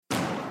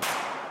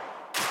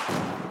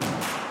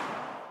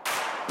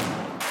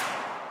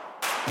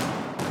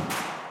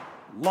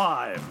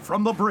Live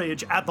from the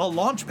bridge at the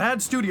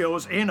Launchpad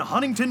Studios in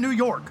Huntington, New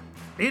York,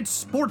 it's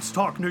Sports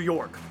Talk New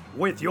York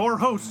with your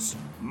hosts,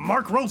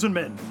 Mark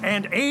Rosenman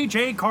and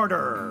AJ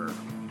Carter.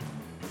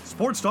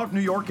 Sports Talk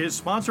New York is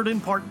sponsored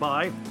in part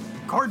by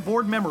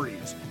Cardboard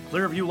Memories,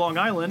 Clearview, Long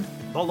Island,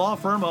 the law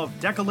firm of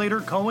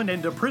Decolator, Cohen,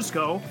 and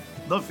DePrisco,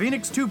 the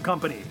Phoenix Tube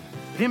Company,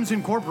 PIMS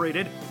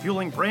Incorporated,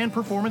 fueling brand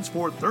performance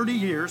for 30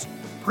 years,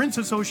 Prince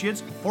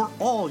Associates for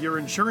all your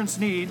insurance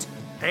needs,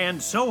 and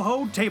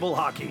Soho Table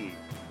Hockey.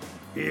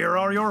 Here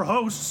are your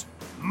hosts,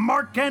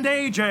 Mark and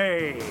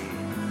AJ.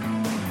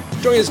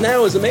 Joining us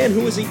now is a man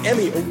who is the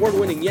Emmy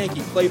award-winning Yankee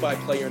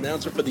play-by-play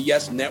announcer for the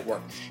Yes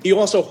Network. He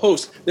also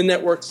hosts the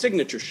network's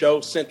signature show,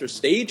 Center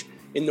Stage.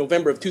 In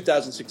November of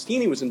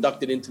 2016, he was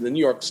inducted into the New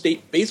York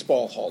State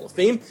Baseball Hall of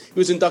Fame. He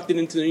was inducted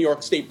into the New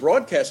York State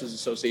Broadcasters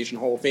Association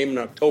Hall of Fame in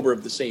October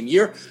of the same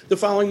year. The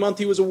following month,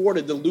 he was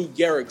awarded the Lou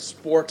Gehrig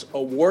Sports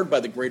Award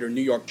by the Greater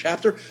New York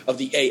chapter of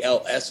the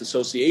ALS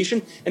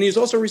Association. And he has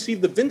also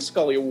received the Vince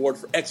Scully Award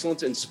for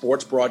Excellence in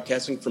Sports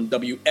Broadcasting from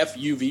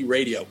WFUV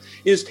Radio.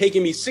 It has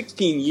taken me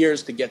 16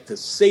 years to get to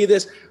say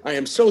this. I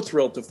am so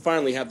thrilled to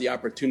finally have the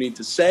opportunity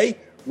to say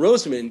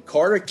Rosenman,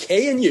 Carter,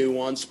 K, and you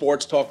on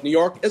Sports Talk New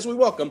York as we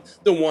welcome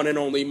the one and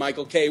only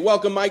Michael Kay.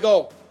 Welcome,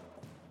 Michael.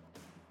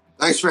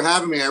 Thanks for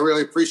having me. I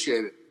really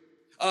appreciate it.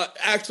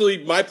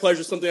 Actually, my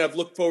pleasure. Something I've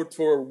looked forward to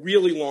for a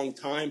really long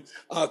time.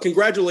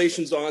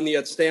 Congratulations on the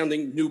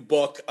outstanding new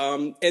book.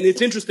 And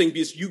it's interesting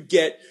because you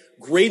get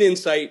great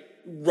insight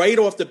right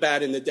off the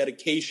bat in the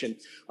dedication.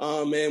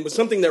 And it was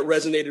something that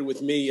resonated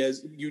with me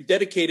as you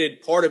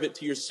dedicated part of it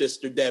to your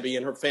sister, Debbie,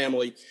 and her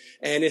family.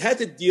 And it had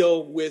to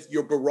deal with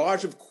your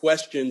barrage of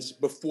questions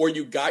before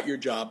you got your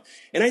job.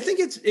 And I think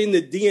it's in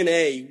the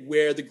DNA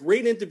where the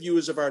great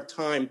interviewers of our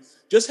time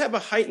just have a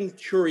heightened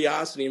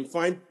curiosity and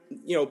find,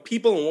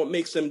 people and what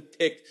makes them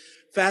tick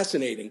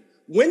fascinating.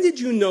 When did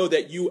you know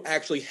that you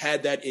actually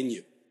had that in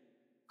you?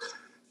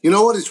 You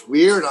know what? It's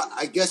weird.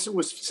 I guess it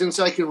was since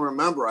I can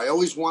remember. I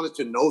always wanted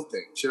to know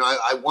things.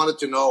 I wanted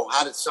to know,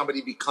 how did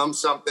somebody become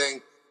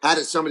something? How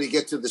did somebody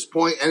get to this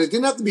point? And it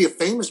didn't have to be a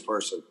famous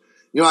person.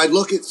 I'd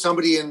look at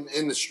somebody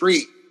in the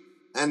street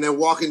and they're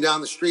walking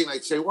down the street and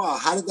I'd say, wow,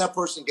 how did that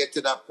person get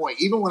to that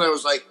point? Even when I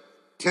was like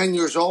 10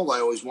 years old,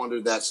 I always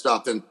wondered that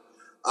stuff. And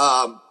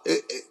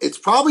it's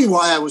probably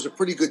why I was a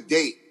pretty good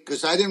date,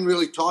 because I didn't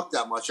really talk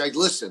that much. I'd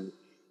listen.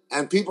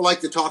 And people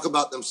like to talk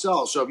about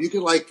themselves. So if you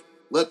could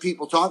let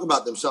people talk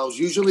about themselves,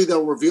 usually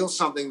they'll reveal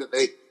something that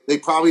they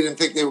probably didn't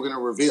think they were going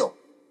to reveal.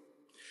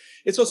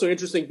 It's also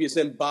interesting because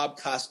then Bob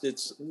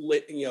Costas,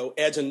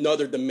 adds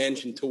another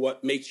dimension to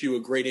what makes you a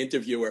great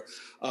interviewer.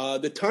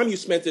 The time you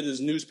spent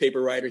as a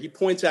newspaper writer, he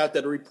points out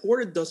that a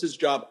reporter does his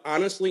job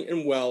honestly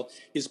and well.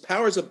 His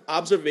powers of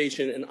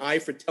observation and eye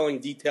for telling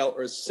detail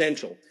are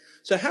essential.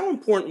 So how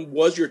important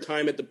was your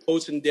time at the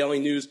Post and Daily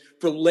News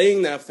for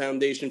laying that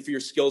foundation for your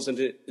skills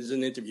as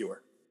an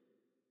interviewer?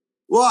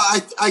 Well,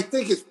 I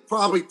think it's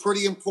probably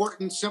pretty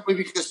important simply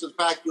because of the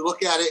fact you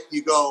look at it,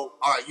 you go,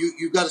 all right,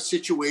 you've got a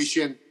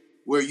situation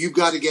where you've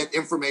got to get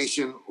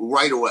information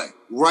right away.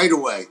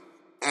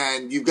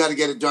 And you've got to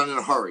get it done in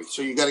a hurry.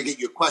 So you got to get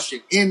your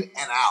question in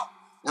and out.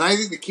 And I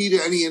think the key to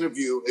any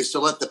interview is to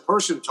let the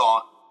person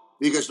talk,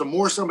 because the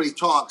more somebody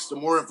talks, the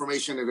more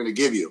information they're going to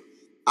give you.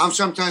 I'm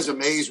sometimes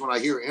amazed when I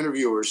hear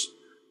interviewers,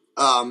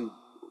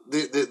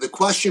 the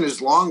question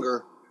is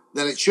longer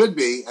than it should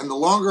be. And the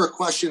longer a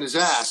question is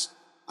asked,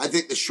 I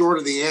think the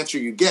shorter the answer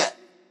you get,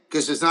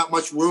 because there's not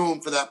much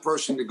room for that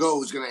person to go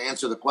who's going to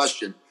answer the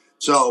question.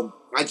 So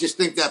I just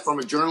think that from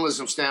a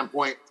journalism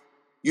standpoint,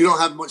 you don't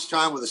have much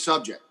time with a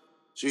subject.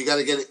 So you got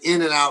to get it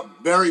in and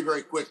out very,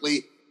 very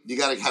quickly. You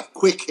got to have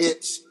quick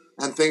hits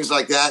and things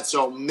like that.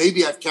 So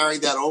maybe I've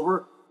carried that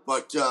over,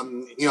 but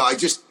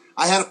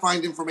I had to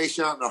find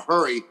information out in a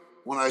hurry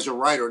when I was a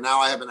writer.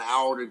 Now I have an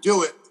hour to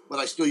do it, but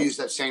I still use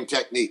that same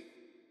technique.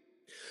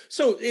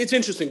 So it's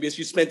interesting because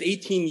you spent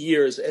 18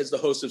 years as the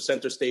host of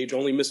Center Stage,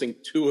 only missing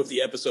 2 of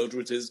the episodes,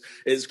 which is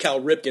Cal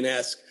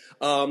Ripken-esque.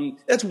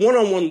 That's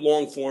one-on-one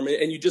long form.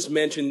 And you just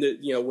mentioned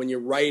that, when you're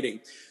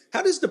writing,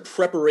 how does the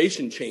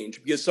preparation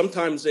change? Because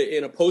sometimes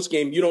in a post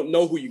game, you don't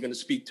know who you're going to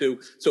speak to.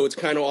 So it's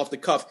kind of off the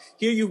cuff.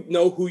 Here, you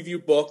know who you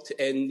booked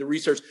and the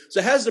research.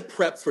 So how does the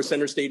prep for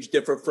Center Stage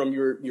differ from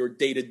your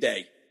day to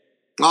day?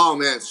 Oh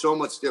man, so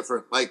much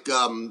different. Like,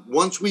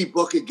 once we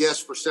book a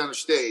guest for Center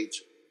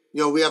Stage,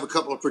 we have a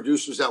couple of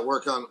producers that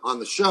work on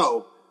the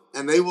show,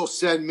 and they will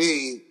send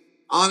me,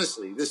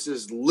 honestly, this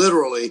is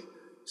literally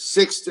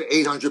 600 to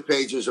 800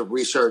 pages of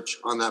research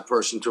on that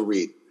person to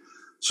read.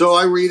 So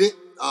I read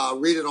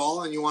it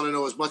all, and you want to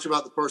know as much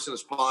about the person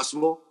as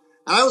possible.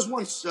 And I was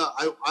once,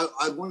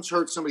 I once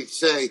heard somebody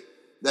say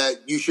that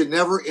you should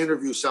never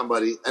interview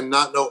somebody and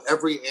not know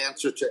every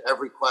answer to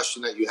every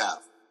question that you have.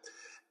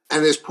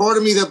 And there's part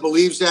of me that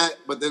believes that,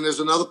 but then there's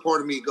another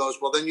part of me that goes,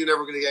 well, then you're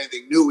never going to get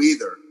anything new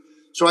either.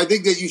 So I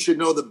think that you should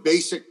know the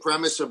basic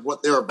premise of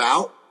what they're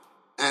about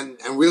and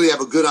really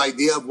have a good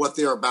idea of what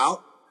they're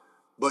about.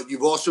 But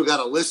you've also got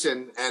to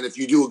listen. And if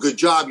you do a good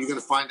job, you're going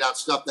to find out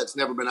stuff that's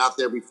never been out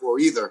there before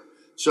either.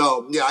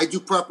 So, yeah, I do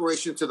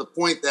preparation to the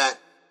point that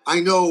I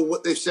know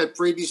what they've said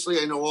previously.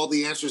 I know all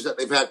the answers that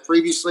they've had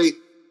previously,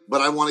 but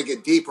I want to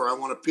get deeper. I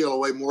want to peel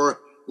away more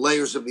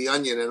layers of the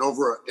onion. And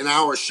over an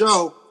hour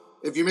show,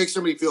 if you make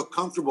somebody feel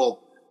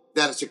comfortable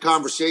that it's a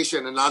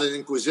conversation and not an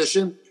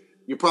inquisition,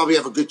 you probably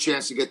have a good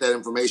chance to get that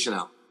information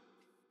out.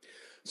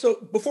 So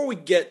before we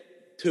get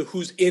to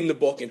who's in the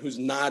book and who's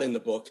not in the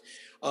book,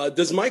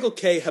 does Michael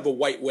Kay have a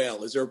white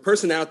whale? Is there a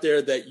person out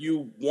there that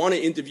you want to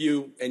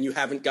interview and you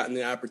haven't gotten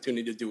the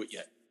opportunity to do it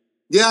yet?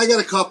 Yeah, I got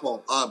a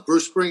couple.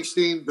 Bruce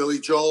Springsteen, Billy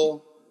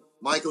Joel,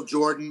 Michael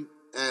Jordan,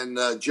 and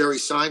Jerry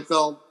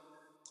Seinfeld.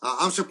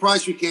 I'm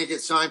surprised we can't get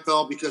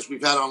Seinfeld because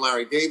we've had on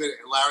Larry David,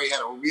 and Larry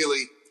had a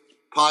really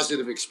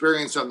positive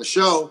experience on the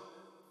show.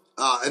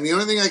 And the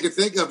only thing I could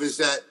think of is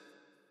that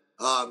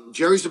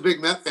Jerry's a big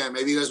Met fan.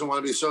 Maybe he doesn't want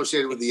to be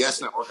associated with the Yes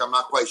Network. I'm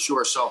not quite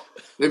sure. So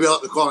maybe I'll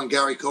have to call in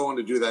Gary Cohen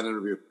to do that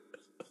interview.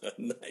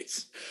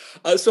 Nice.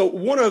 So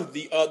one of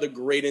the other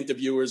great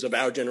interviewers of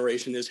our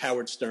generation is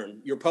Howard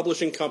Stern. Your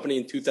publishing company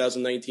in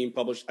 2019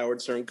 published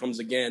Howard Stern Comes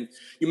Again.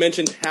 You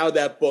mentioned how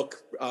that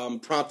book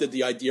prompted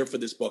the idea for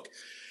this book.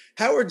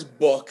 Howard's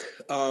book,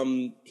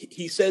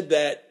 he said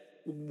that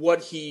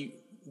what he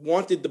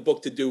wanted the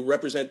book to do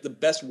represent the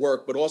best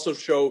work, but also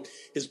show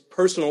his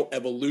personal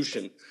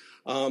evolution,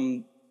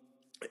 and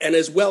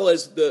as well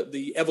as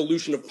the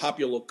evolution of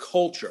popular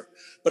culture.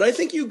 But I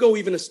think you go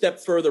even a step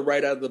further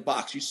right out of the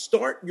box. You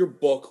start your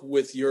book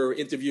with your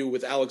interview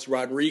with Alex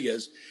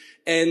Rodriguez,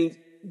 and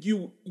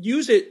you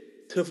use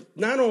it to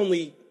not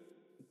only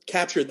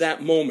capture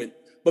that moment,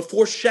 but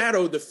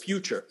foreshadow the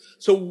future.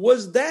 So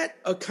was that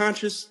a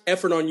conscious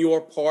effort on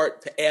your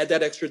part to add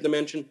that extra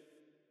dimension?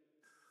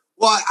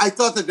 Well, I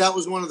thought that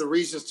was one of the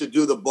reasons to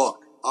do the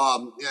book.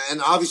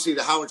 And obviously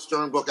the Howard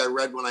Stern book I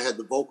read when I had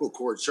the vocal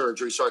cord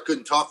surgery, so I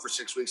couldn't talk for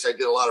 6 weeks. I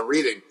did a lot of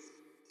reading,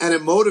 and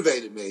it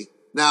motivated me.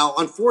 Now,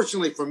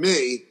 unfortunately for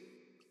me,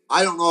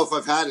 I don't know if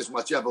I've had as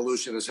much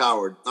evolution as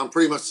Howard. I'm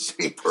pretty much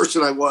the same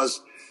person I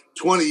was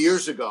 20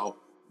 years ago.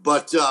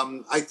 But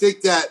I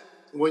think that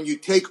when you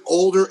take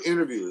older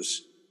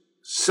interviews,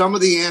 some of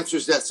the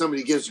answers that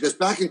somebody gives, because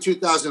back in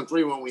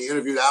 2003 when we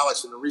interviewed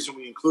Alex, and the reason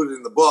we included it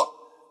in the book,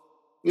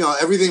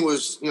 everything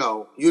was,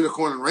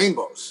 unicorn and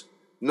rainbows.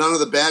 None of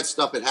the bad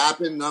stuff had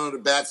happened. None of the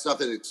bad stuff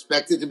had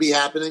expected to be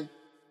happening.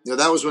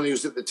 That was when he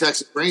was at the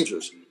Texas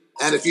Rangers.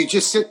 And if you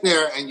just sit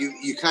there and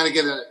you kind of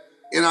get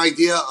an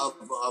idea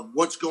of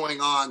what's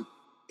going on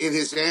in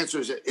his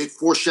answers, it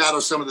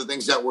foreshadows some of the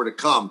things that were to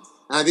come.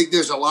 And I think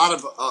there's a lot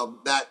of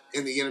that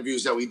in the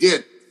interviews that we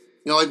did.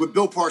 Like with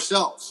Bill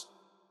Parcells.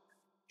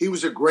 He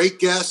was a great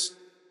guest,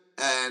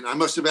 and I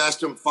must have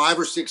asked him 5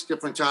 or 6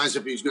 different times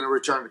if he's going to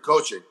return to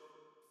coaching.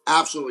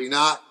 Absolutely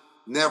not.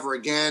 Never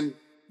again.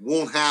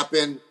 Won't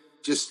happen.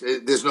 Just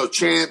there's no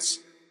chance.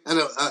 And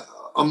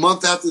a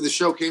month after the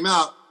show came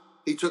out,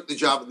 he took the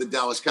job at the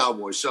Dallas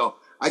Cowboys. So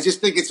I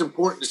just think it's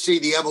important to see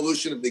the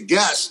evolution of the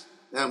guests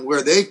and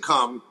where they've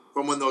come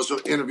from when those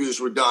interviews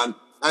were done.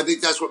 I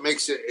think that's what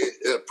makes it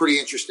a pretty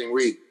interesting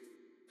read.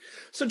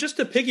 So just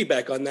to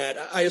piggyback on that,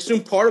 I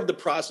assume part of the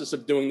process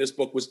of doing this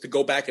book was to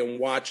go back and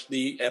watch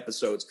the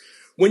episodes.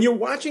 When you're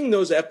watching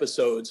those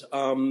episodes,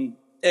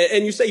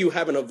 and you say you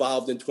haven't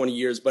evolved in 20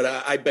 years, but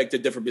I beg to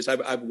differ because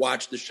I've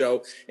watched the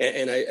show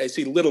and I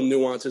see little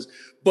nuances.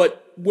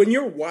 But when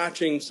you're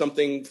watching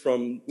something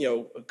from,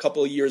 a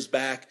couple of years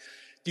back,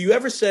 do you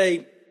ever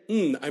say,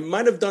 I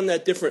might have done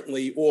that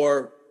differently,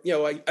 or,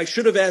 I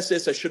should have asked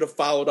this, I should have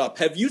followed up?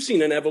 Have you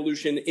seen an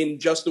evolution in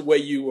just the way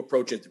you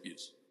approach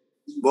interviews?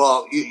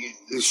 Well,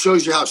 it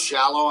shows you how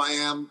shallow I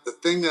am. The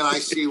thing that I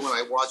see when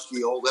I watch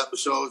the old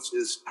episodes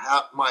is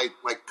my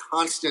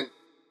constant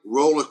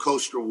roller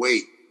coaster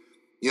weight.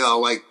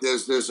 Like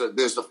there's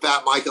the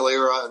fat Michael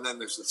era, and then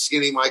there's the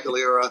skinny Michael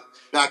era,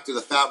 back to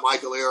the fat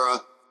Michael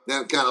era,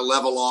 then kind of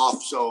level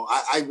off. So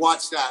I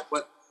watch that.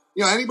 But,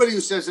 anybody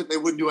who says that they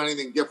wouldn't do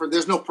anything different,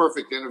 there's no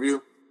perfect interview.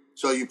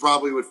 So you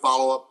probably would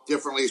follow up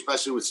differently,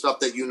 especially with stuff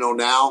that you know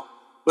now.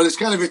 But it's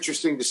kind of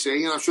interesting to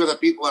see. And I'm sure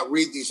that people that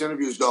read these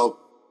interviews go,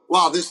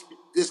 wow, this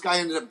guy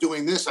ended up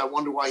doing this. I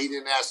wonder why he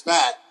didn't ask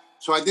that.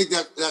 So I think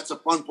that's a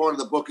fun part of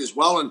the book as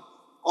well. And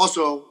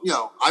also,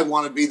 I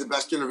want to be the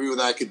best interviewer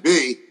that I could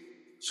be.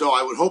 So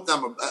I would hope that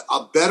I'm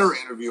a better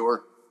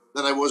interviewer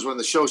than I was when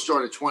the show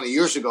started 20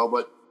 years ago.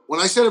 But when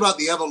I said about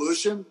the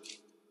evolution,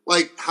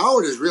 like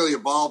Howard has really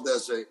evolved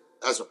as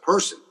a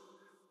person.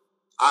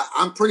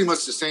 I'm pretty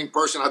much the same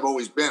person I've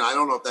always been. I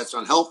don't know if that's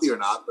unhealthy or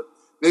not, but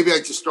maybe I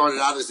just started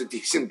out as a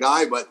decent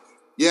guy. But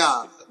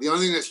yeah, the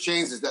only thing that's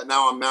changed is that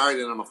now I'm married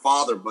and I'm a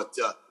father. But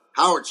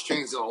Howard's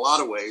changed in a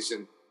lot of ways.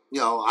 And,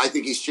 I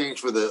think he's changed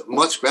for the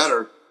much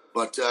better.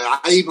 But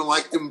I even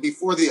liked him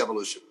before the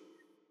evolution.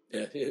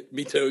 Yeah,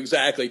 me too,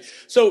 exactly.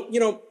 So,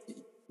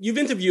 you've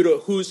interviewed a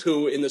who's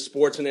who in the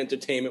sports and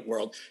entertainment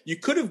world. You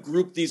could have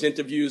grouped these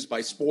interviews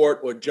by sport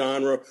or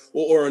genre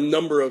or a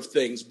number of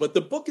things, but the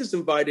book is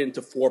divided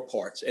into 4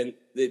 parts, and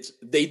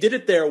they did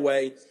it their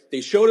way.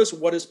 They showed us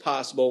what is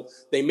possible.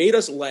 They made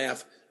us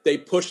laugh. They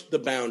pushed the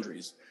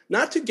boundaries.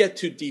 Not to get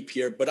too deep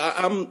here, but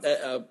I'm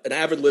an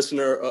avid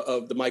listener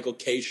of the Michael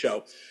Kay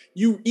Show.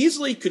 You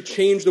easily could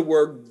change the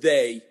word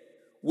they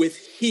with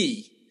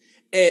he,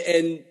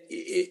 and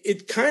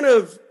it kind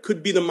of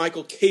could be the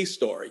Michael Kay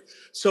story.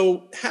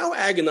 So how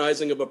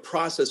agonizing of a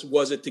process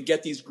was it to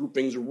get these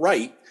groupings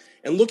right?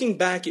 And looking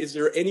back, is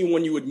there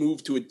anyone you would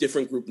move to a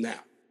different group now?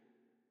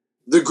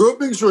 The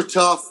groupings were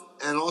tough,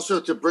 and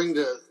also to bring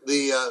the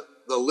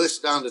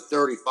list down to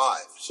 35.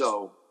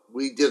 So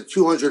we did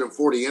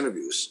 240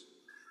 interviews,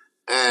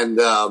 and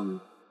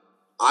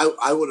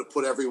I would have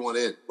put everyone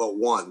in but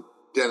one,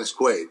 Dennis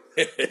Quaid.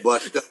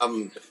 But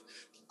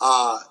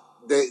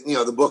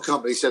the book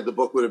company said the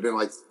book would have been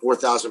like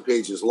 4,000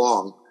 pages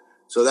long,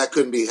 so that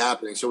couldn't be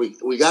happening. So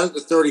we got it to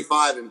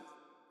 35, and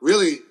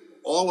really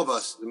all of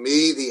us,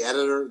 me, the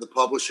editor, the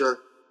publisher,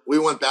 we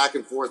went back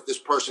and forth. This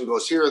person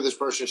goes here, this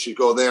person should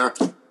go there.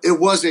 It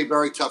was a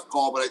very tough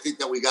call, but I think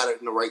that we got it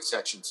in the right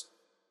sections.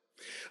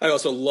 I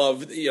also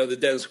love, the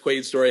Dennis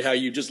Quaid story, how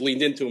you just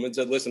leaned into him and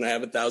said, listen, I have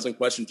 1,000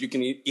 questions. You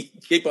can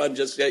keep on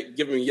just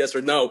giving me yes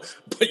or no,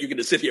 but you're going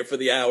to sit here for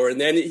the hour. And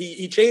then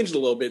he changed a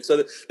little bit.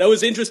 So that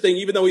was interesting.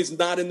 Even though he's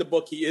not in the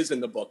book, he is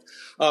in the book.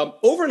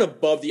 Over and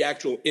above the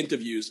actual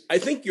interviews, I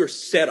think your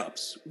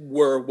setups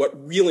were what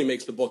really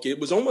makes the book.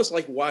 It was almost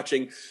like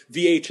watching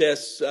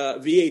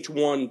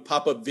VH1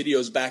 pop-up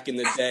videos back in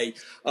the day,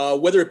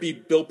 whether it be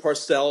Bill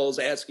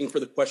Parcells asking for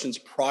the questions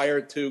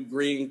prior to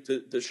agreeing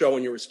to the show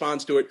and your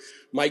response to it,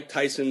 Mike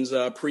Tyson's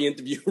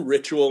pre-interview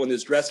ritual in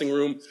his dressing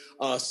room,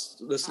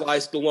 the Sly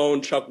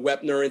Stallone, Chuck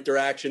Wepner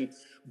interaction.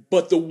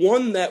 But the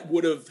one that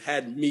would have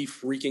had me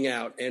freaking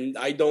out, and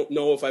I don't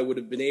know if I would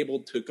have been able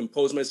to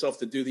compose myself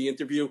to do the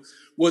interview,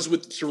 was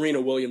with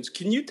Serena Williams.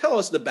 Can you tell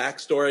us the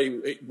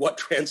backstory, what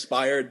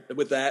transpired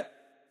with that?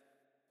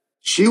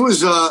 She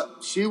was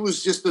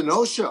just a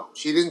no-show.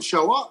 She didn't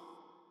show up,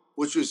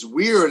 which was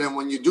weird. And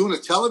when you're doing a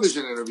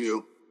television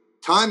interview,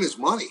 time is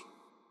money.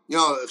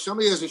 If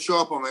somebody doesn't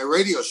show up on my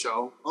radio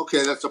show,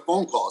 okay, that's a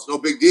phone call. It's no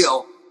big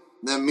deal.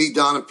 And then me,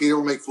 Don, and Peter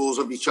will make fools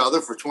of each other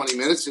for 20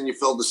 minutes and you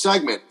fill the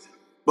segment.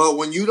 But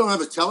when you don't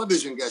have a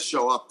television guest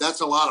show up,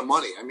 that's a lot of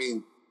money. I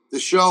mean, the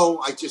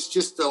show,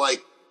 just to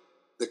like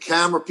the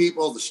camera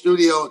people, the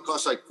studio, it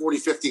costs like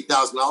 $40,000,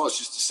 $50,000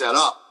 just to set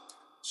up.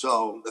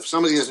 So if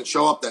somebody doesn't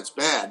show up, that's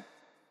bad.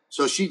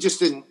 So she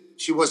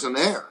wasn't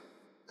there.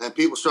 And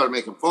people started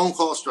making phone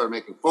calls.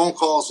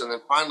 And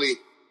then finally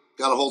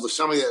got a hold of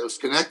somebody that was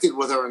connected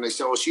with her, and they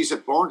said, well, she's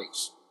at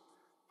Barney's.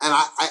 And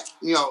I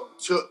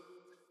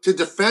to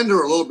defend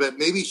her a little bit,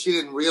 maybe she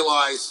didn't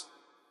realize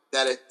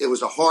that it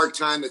was a hard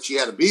time that she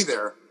had to be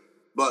there.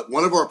 But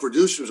one of our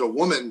producers, a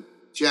woman,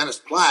 Janice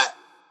Platt,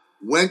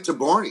 went to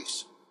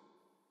Barney's,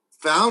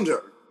 found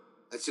her,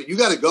 and said, you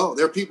got to go.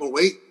 There are people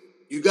waiting.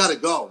 You got to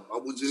go.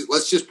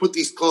 Let's just put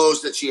these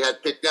clothes that she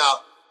had picked out,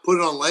 put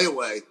it on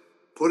layaway,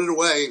 put it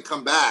away, and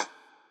come back.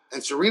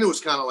 And Serena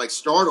was kind of like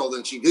startled,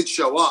 and she did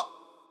show up.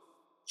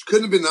 She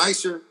couldn't have been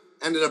nicer.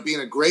 Ended up being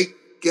a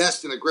great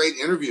guest and a great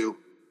interview.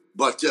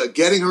 But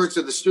getting her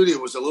to the studio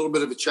was a little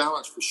bit of a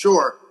challenge for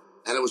sure.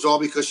 And it was all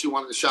because she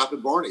wanted to shop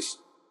at Barney's.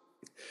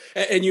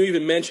 And you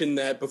even mentioned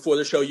that before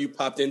the show, you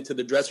popped into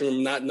the dressing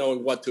room not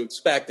knowing what to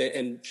expect.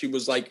 And she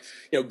was like,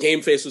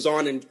 game face was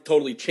on and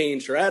totally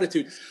changed her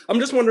attitude. I'm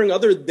just wondering,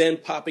 other than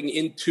popping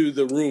into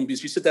the room,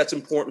 because you said that's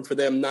important for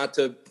them not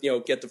to,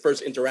 get the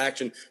first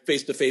interaction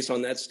face to face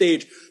on that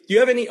stage. Do you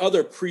have any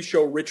other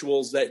pre-show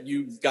rituals that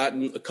you've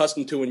gotten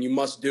accustomed to and you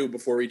must do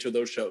before each of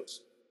those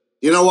shows?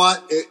 You know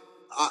what?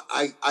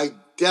 I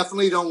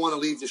definitely don't want to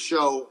leave the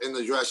show in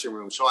the dressing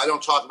room. So I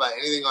don't talk about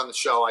anything on the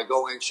show. I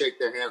go in, shake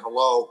their hand,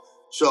 hello.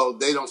 So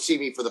they don't see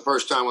me for the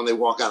first time when they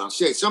walk out on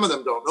stage. Some of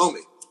them don't know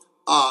me.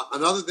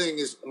 Another thing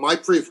is my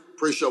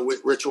pre-show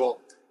ritual.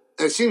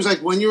 And it seems like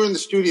when you're in the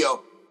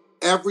studio,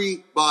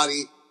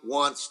 everybody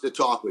wants to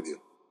talk with you.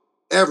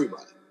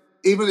 Everybody.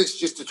 Even if it's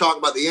just to talk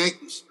about the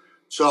Yankees.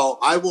 So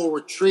I will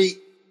retreat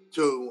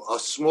to a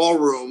small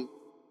room.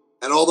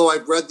 And although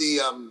I've read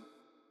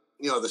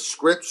the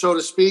script, so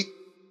to speak,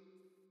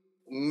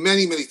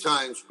 many, many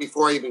times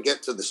before I even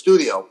get to the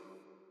studio,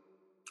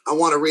 I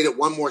want to read it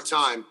one more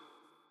time.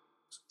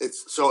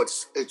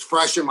 It's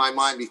fresh in my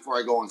mind before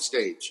I go on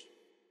stage.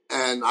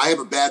 And I have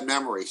a bad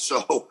memory.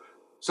 So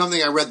something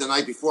I read the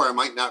night before, I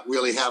might not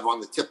really have on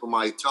the tip of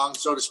my tongue,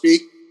 so to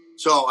speak.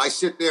 So I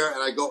sit there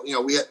and I go,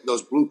 we have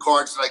those blue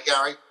cards that I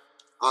carry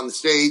on the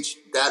stage.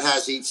 That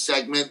has each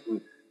segment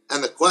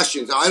and the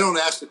questions. Now, I don't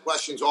ask the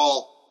questions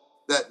all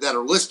that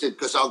are listed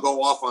because I'll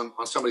go off on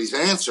somebody's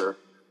answer.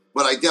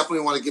 But I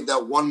definitely want to give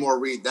that one more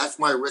read. That's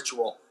my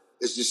ritual,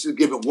 is just to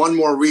give it one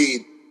more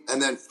read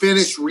and then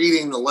finish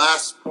reading the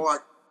last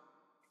part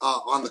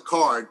on the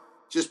card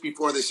just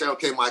before they say,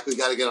 okay, Michael, you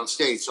got to get on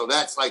stage. So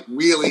that's like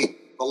really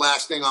the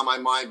last thing on my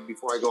mind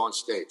before I go on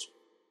stage.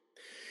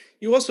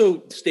 You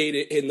also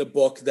stated in the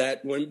book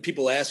that when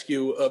people ask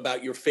you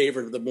about your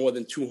favorite of the more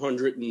than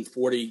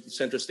 240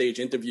 center stage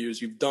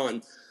interviews you've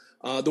done,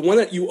 The one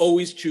that you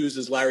always choose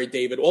is Larry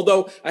David,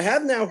 although I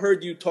have now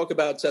heard you talk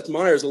about Seth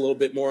Meyers a little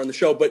bit more on the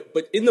show,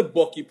 but in the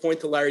book, you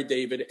point to Larry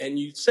David and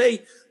you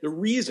say the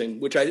reason,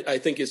 which I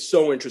think is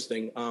so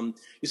interesting.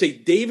 You say,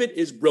 David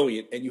is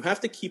brilliant and you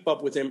have to keep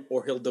up with him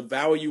or he'll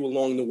devour you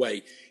along the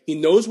way. He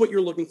knows what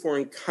you're looking for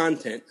in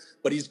content,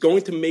 but he's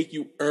going to make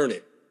you earn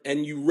it.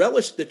 And you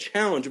relish the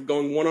challenge of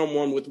going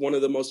one-on-one with one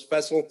of the most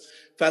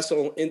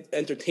facile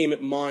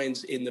entertainment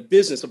minds in the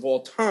business of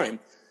all time.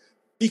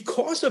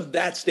 Because of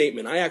that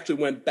statement, I actually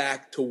went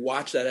back to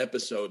watch that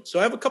episode. So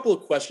I have a couple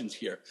of questions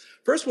here.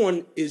 First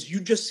one is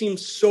you just seem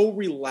so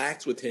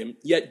relaxed with him,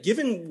 yet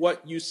given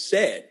what you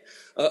said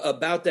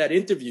about that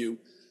interview,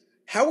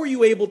 how were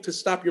you able to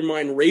stop your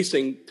mind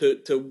racing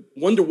to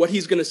wonder what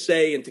he's going to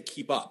say and to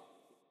keep up?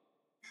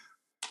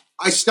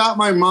 I stopped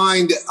my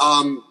mind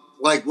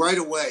right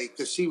away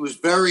because he was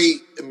very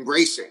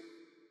embracing.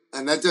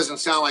 And that doesn't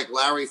sound like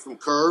Larry from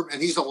Curb.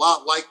 And he's a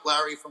lot like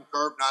Larry from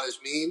Curb, not as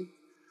mean.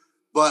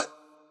 But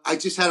I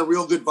just had a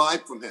real good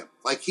vibe from him.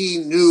 Like he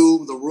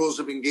knew the rules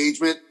of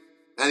engagement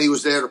and he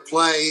was there to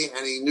play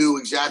and he knew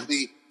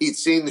exactly, he'd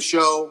seen the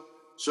show.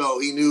 So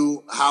he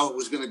knew how it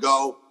was going to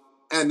go.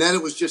 And then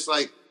it was just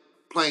like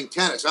playing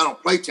tennis. I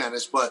don't play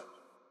tennis, but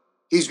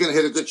he's going to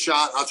hit a good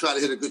shot. I'll try to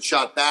hit a good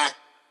shot back.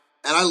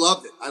 And I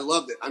loved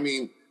it. I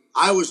mean,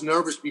 I was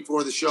nervous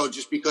before the show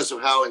just because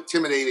of how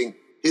intimidating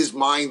his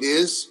mind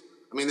is.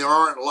 I mean, there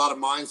aren't a lot of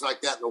minds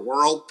like that in the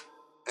world.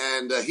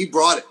 And he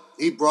brought it.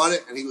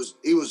 And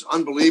he was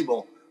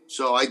unbelievable.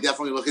 So I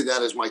definitely look at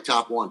that as my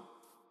top one.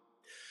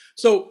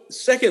 So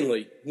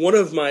secondly,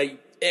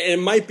 it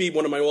might be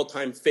one of my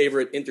all-time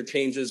favorite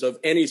interchanges of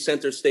any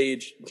center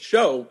stage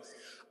show,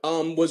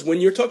 was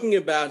when you're talking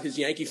about his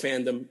Yankee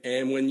fandom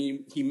and when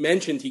he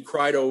mentioned he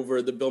cried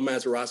over the Bill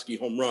Mazeroski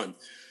home run.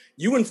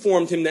 You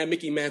informed him that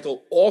Mickey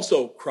Mantle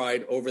also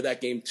cried over that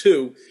game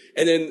too.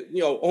 And then,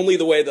 only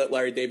the way that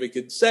Larry David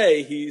could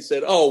say, he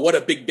said, "Oh, what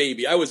a big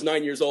baby. I was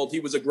 9 years old. He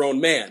was a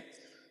grown man."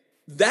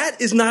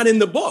 That is not in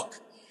the book.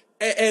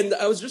 And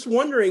I was just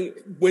wondering,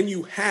 when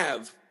you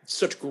have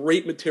such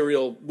great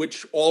material,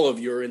 which all of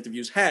your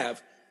interviews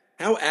have,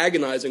 how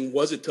agonizing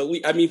was it to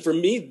leave? I mean, for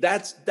me,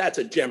 that's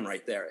a gem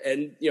right there.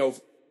 And,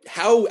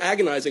 how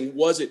agonizing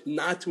was it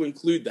not to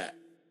include that?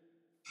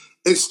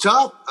 It's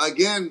tough.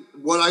 Again,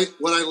 what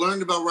I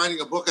learned about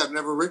writing a book, I've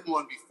never written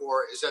one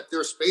before, is that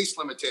there are space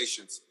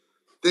limitations.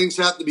 Things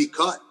have to be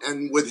cut.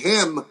 And with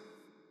him,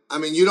 I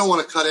mean, you don't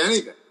want to cut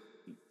anything.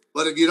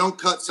 But if you don't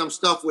cut some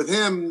stuff with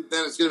him,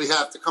 then it's going to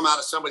have to come out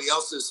of somebody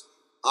else's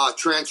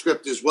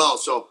transcript as well.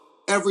 So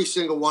every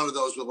single one of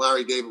those with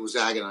Larry David was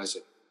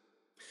agonizing.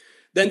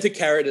 Then to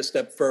carry it a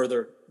step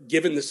further,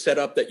 given the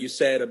setup that you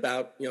said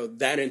about,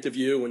 that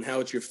interview and how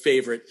it's your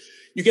favorite,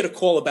 you get a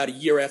call about a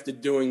year after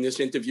doing this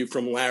interview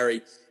from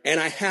Larry. And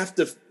I have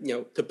to,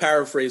 to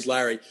paraphrase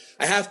Larry,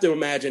 I have to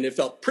imagine it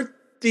felt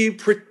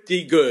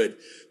pretty good.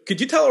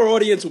 Could you tell our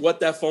audience what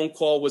that phone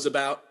call was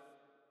about?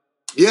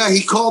 Yeah,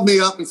 he called me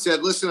up and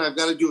said, "Listen, I've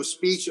got to do a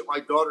speech at my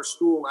daughter's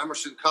school,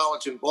 Emerson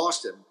College in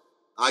Boston.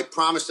 I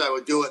promised I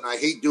would do it, and I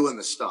hate doing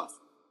this stuff."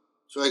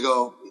 So I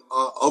go,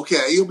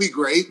 "Okay, you'll be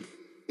great."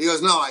 He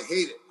goes, "No, I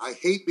hate it. I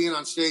hate being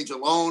on stage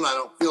alone. I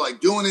don't feel like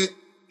doing it.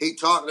 Hate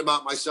talking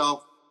about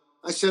myself."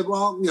 I said,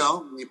 "Well,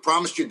 you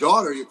promised your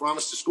daughter, you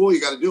promised the school,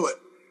 you got to do it."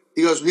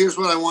 He goes, "Here's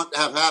what I want to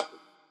have happen."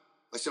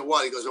 I said,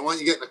 "What?" He goes, "I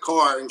want you to get in a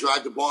car and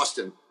drive to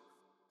Boston."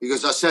 He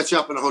goes, "I'll set you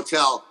up in a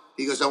hotel."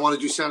 He goes, "I want to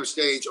do center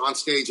stage on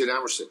stage at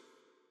Emerson."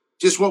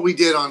 Just what we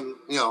did on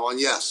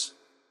Yes.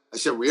 I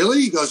said,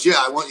 "Really?" He goes,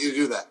 "Yeah, I want you to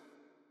do that."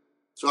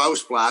 So I was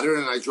flattered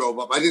and I drove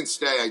up. I didn't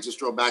stay. I just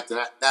drove back to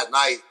that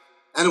night.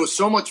 And it was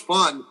so much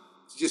fun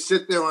to just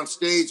sit there on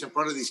stage in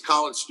front of these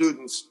college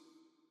students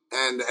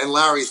and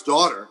Larry's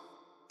daughter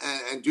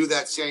and do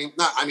that same,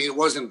 it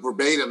wasn't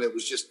verbatim. It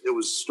was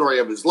a story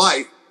of his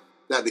life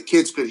that the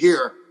kids could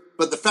hear.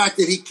 But the fact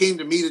that he came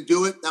to me to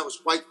do it, that was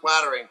quite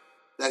flattering.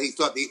 That he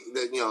thought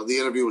the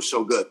interview was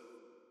so good.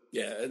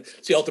 Yeah,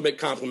 it's the ultimate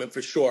compliment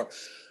for sure.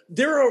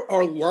 There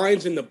are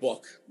lines in the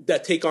book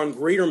that take on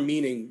greater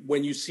meaning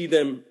when you see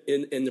them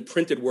in the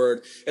printed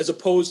word, as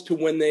opposed to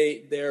when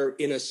they're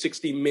in a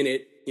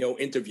 60-minute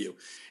interview.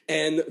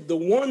 And the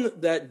one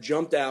that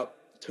jumped out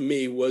to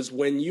me was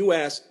when you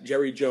asked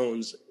Jerry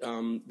Jones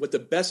what the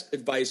best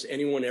advice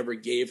anyone ever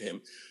gave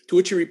him, to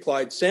which he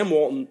replied, "Sam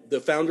Walton, the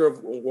founder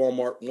of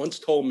Walmart, once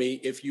told me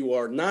if you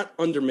are not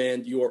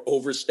undermanned, you are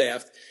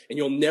overstaffed, and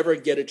you'll never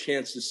get a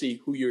chance to see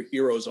who your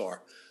heroes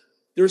are."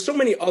 There are so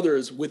many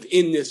others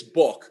within this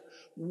book.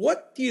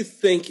 What do you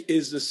think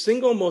is the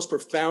single most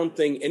profound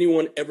thing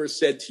anyone ever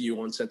said to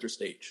you on center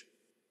stage?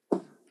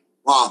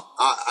 Wow,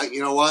 you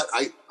know what?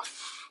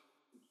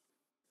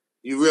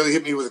 You really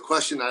hit me with a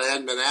question that I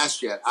hadn't been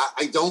asked yet.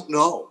 I don't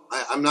know.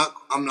 I'm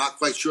not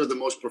quite sure the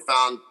most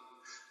profound.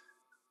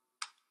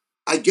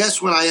 I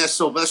guess when I asked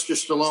Sylvester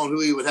Stallone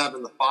who he would have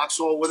in the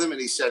foxhole with him, and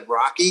he said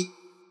Rocky,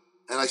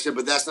 and I said,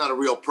 "But that's not a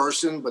real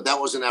person." But that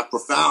wasn't that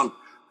profound.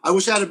 I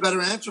wish I had a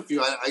better answer for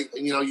you.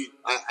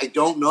 I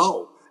don't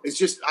know. It's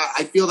just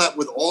I feel that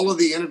with all of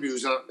the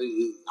interviews,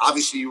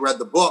 obviously you read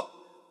the book.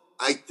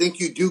 I think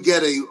you do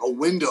get a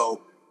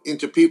window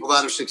into people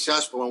that are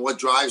successful and what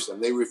drives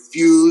them. They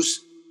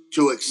refuse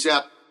to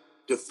accept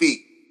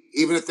defeat.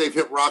 Even if they've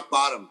hit rock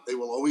bottom, they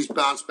will always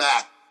bounce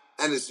back.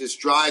 And it's this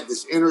drive,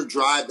 this inner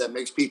drive that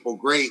makes people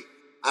great.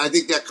 And I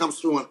think that comes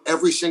through in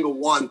every single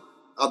one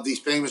of these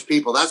famous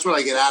people. That's what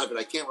I get out of it.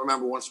 I can't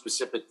remember one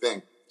specific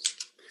thing.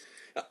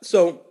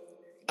 So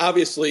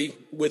obviously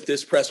with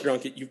this press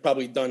junket, you've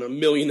probably done a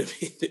million of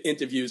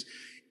interviews.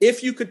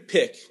 If you could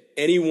pick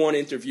any one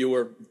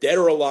interviewer, dead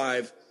or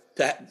alive,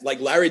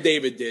 like Larry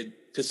David did,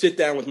 to sit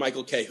down with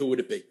Michael Kay, who would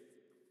it be?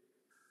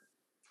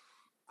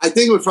 I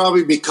think it would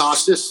probably be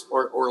Costas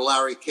or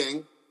Larry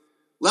King.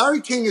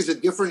 Larry King is a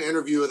different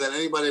interviewer than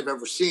anybody I've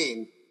ever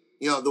seen.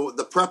 You know,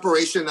 the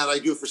preparation that I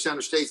do for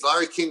Center Stage,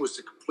 Larry King was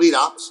the complete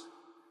opposite.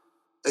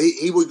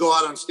 He would go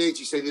out on stage.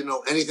 He said he didn't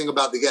know anything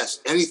about the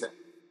guest, anything.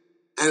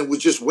 And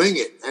would just wing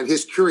it. And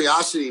his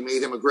curiosity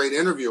made him a great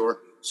interviewer.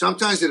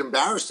 Sometimes it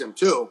embarrassed him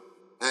too.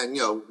 And,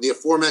 you know, the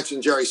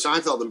aforementioned Jerry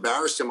Seinfeld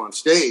embarrassed him on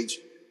stage,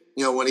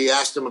 you know, when he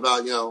asked him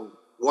about,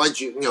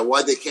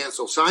 why'd they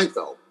cancel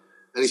Seinfeld?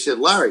 And he said,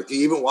 Larry, do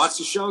you even watch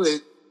the show? They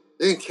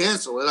didn't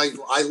cancel it.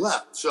 I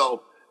left.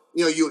 So,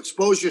 you know, you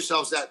expose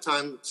yourselves that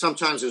time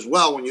sometimes as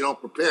well when you don't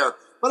prepare.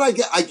 But I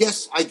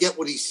guess I get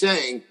what he's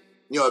saying.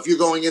 You know, if you're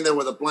going in there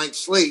with a blank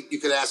slate, you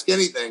could ask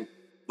anything.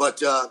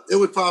 But it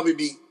would probably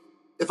be,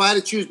 if I had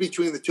to choose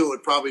between the two, it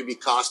would probably be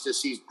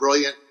Costas. He's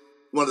brilliant.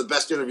 One of the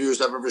best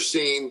interviewers I've ever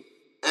seen.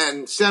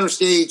 And Center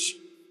Stage,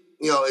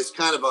 you know, it's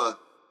kind of a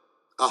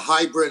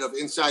hybrid of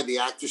Inside the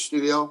Actors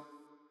Studio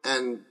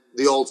and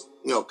the old,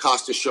 you know,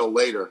 Costas show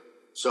later.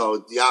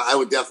 So, yeah, I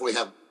would definitely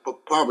have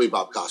probably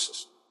Bob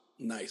Costas.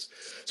 Nice.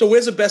 So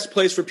where's the best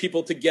place for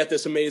people to get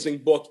this amazing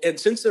book? And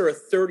since there are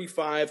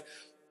 35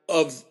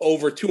 of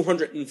over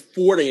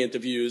 240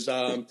 interviews,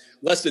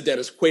 less the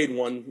Dennis Quaid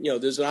one, you know,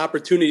 there's an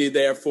opportunity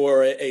there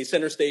for a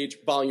Center Stage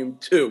Volume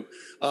 2.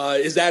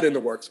 Is that in the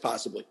works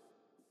possibly?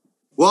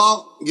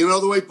 Well, you know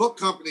the way book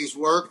companies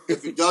work.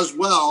 If it does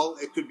well,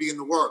 it could be in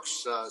the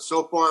works.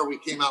 So far, we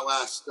came out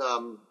last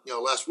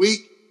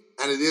week,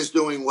 and it is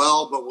doing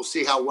well. But we'll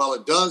see how well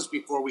it does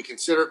before we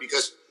consider it,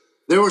 because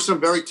there were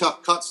some very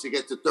tough cuts to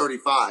get to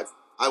 35.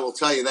 I will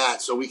tell you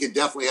that. So we could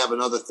definitely have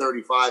another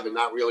 35 and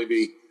not really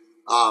be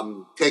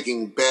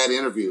taking bad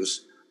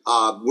interviews.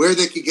 Where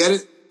they could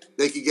get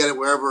it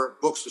wherever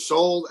books are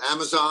sold: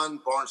 Amazon,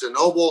 Barnes and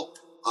Noble.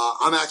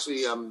 I'm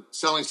actually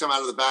selling some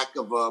out of the back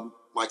of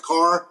my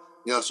car.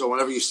 You know, so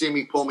whenever you see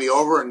me, pull me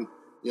over and,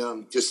 you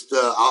know, just,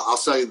 I'll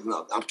sell you.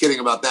 No, I'm kidding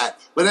about that.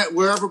 But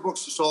wherever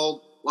books are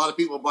sold, a lot of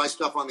people buy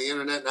stuff on the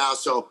internet now.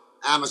 So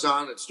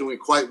Amazon, it's doing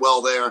quite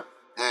well there.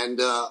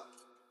 And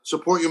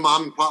support your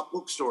mom and pop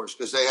bookstores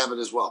because they have it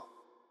as well.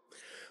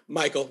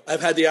 Michael,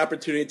 I've had the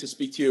opportunity to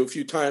speak to you a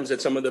few times at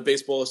some of the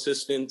baseball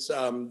assistants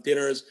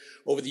dinners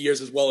over the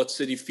years, as well at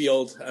Citi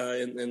Field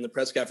in the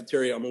press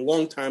cafeteria. I'm a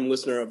longtime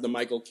listener of the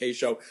Michael Kay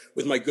Show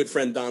with my good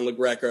friend Don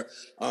LaGreca.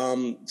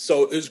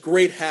 So it was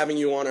great having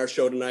you on our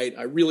show tonight.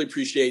 I really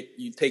appreciate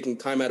you taking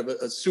time out of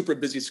a super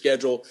busy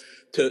schedule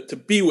to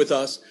be with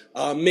us.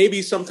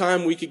 Maybe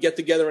sometime we could get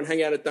together and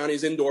hang out at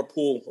Donnie's indoor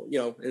pool, you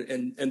know,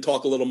 and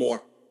talk a little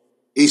more.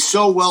 He's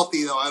so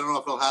wealthy, though. I don't know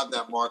if he'll have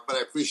that, Mark, but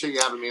I appreciate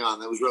you having me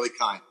on. That was really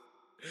kind.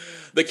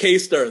 The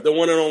K-Star, the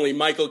one and only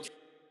Michael Kay.